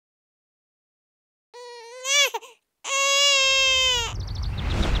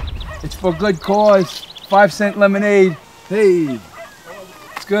It's for good cause. 5-cent lemonade. Hey.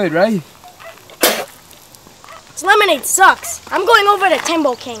 It's good, right? This lemonade sucks. I'm going over to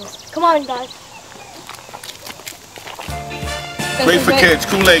Timbo King. Come on, guys. Great for kids.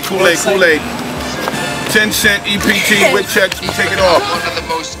 Kool-Aid, Kool-Aid, Kool-Aid. 10-cent EPT with checks. We take it off. One of the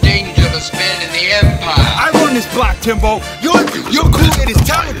most dangerous men in the empire. I run this block, Timbo. Your Kool-Aid is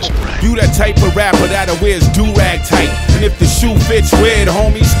terrible. You that type of rapper that wears do-rag tight. And if the shoe fits, wear it,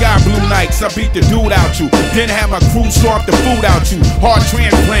 homie. Sky blue nights, I beat the dude out you. Then have my crew stomp the food out you. Heart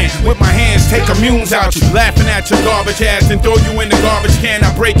transplant, with my hands take immunes out you. Laughing at your garbage ass and throw you in the garbage can.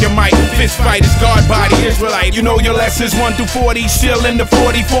 I break your mic. Fist fight is guard body Israelite. You know your lessons 1 through 40. Still in the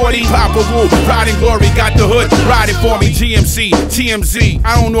 40-40. Papa Wu, pride and glory, got the hood. Ride it for me, GMC, TMZ.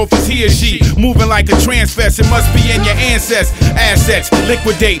 I don't know if it's he or she. Moving like a transvest, it must be in your ancestors. Assets,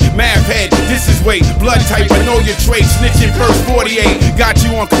 liquidate, math head. This is weight, blood type, I know your traits. Snitching first 48. Got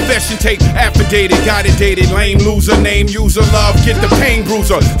you on confession tape. Affidavit, got it dated. Lame loser, name user, love. Get the pain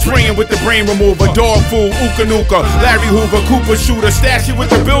bruiser. Spraying with the brain remover. Dog food, Ooka Nooka. Larry Hoover, Cooper shooter. Stash it with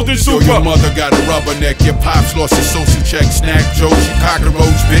the building super. Yo, your mother got a rubberneck. Your pops lost his social check. Snack Joe, she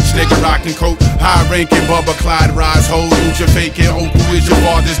cockroach. Bitch, nigga rockin' coat. High ranking, Bubba Clyde, rise, hold. You your faking. Uncle is your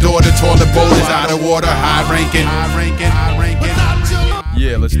father's daughter. Toilet bowl is out of water. High ranking.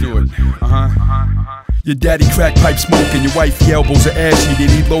 Yeah, let's do it. Your daddy crack pipe smoking, your wife, your elbows are ashy, they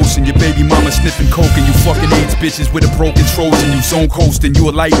need lotion, your baby mama sniffing coke, and you fucking AIDS bitches with a broken Trojan, you zone coasting, you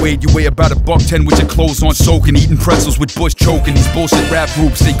a lightweight, you weigh about $110 with your clothes on soaking, eating pretzels with Bush choking, these bullshit rap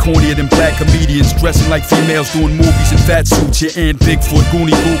groups, they cornier than black comedians, dressing like females doing movies in fat suits, your Aunt Bigfoot,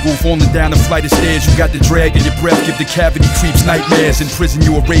 Goonie Goo Goo, falling down a flight of stairs, you got the drag in your breath, give the cavity creeps nightmares, in prison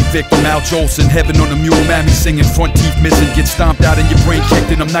you a rape victim, Al Jolson, heaven on a mule, mammy singing, front teeth missing, get stomped out and your brain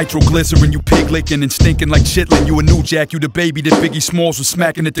kicked in, I'm nitroglycerin, you pig licking and stinking like chitlin', you a new jack, you the baby that Biggie Smalls was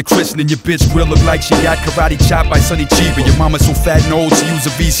smacking at the christening. Your bitch grill look like she got karate chopped by Sonny Chiba. Your mama so fat and old she use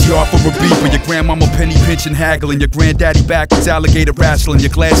a VCR for a beeper. Your grandmama penny pinching haggling. Your granddaddy backwards alligator wrestling. Your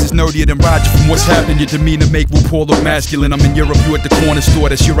glasses nerdier than Roger from What's Happening. Your demeanor make RuPaul look masculine. I'm in Europe, you at the corner store,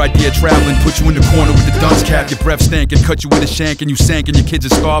 that's your idea of traveling. Put you in the corner with the dunce cap, your breath stankin', cut you with a shank and you sank and your kids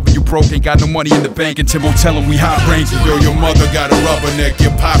are starving, you broke, ain't got no money in the bank, and Timbo tell him we hot ranking. Yo, your mother got a rubberneck,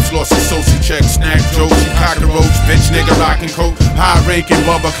 your pops lost his social check, snack Joe, she cockroach, bitch nigga rockin' coat, high ranking,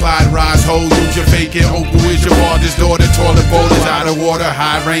 Bubba Clyde, rise, hold, you your faking, uncle is your father's daughter, toilet bowl is out of water,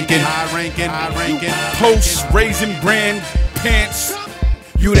 high ranking, post, raisin brand, pants.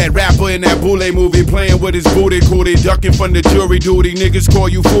 You that rapper in that Boule movie, playing with his booty cootie, ducking from the jury duty. Niggas call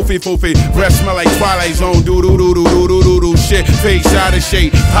you foofy foofy. Breath smell like Twilight Zone, doo doo doo doo doo doo doo doo. Shit, face out of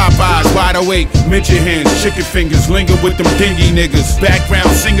shape, Popeyes wide awake. Midget hands, chicken fingers, linger with them dingy niggas. Background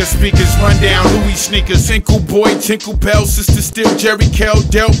singer speakers, run down Louis sneakers. Tinkle boy, tinkle bell, sister still Jerry Kell,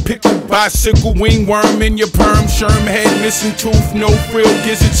 Del pickle, bicycle, wing worm in your perm, sherm head, missing tooth, no frill,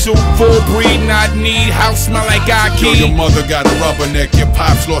 gizzard soup, full breed, not need, house smell like Aki. Yo, your mother got a rubberneck, your pop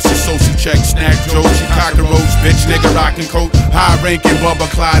lost his social check, snack Joe, she cockroach, bitch nigga rockin' coat, high ranking, Bubba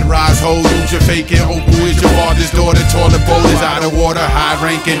Clyde, rise, hold, you your faking, uncle is your father's daughter, toilet bowl is out of water, high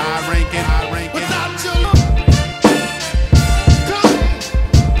ranking.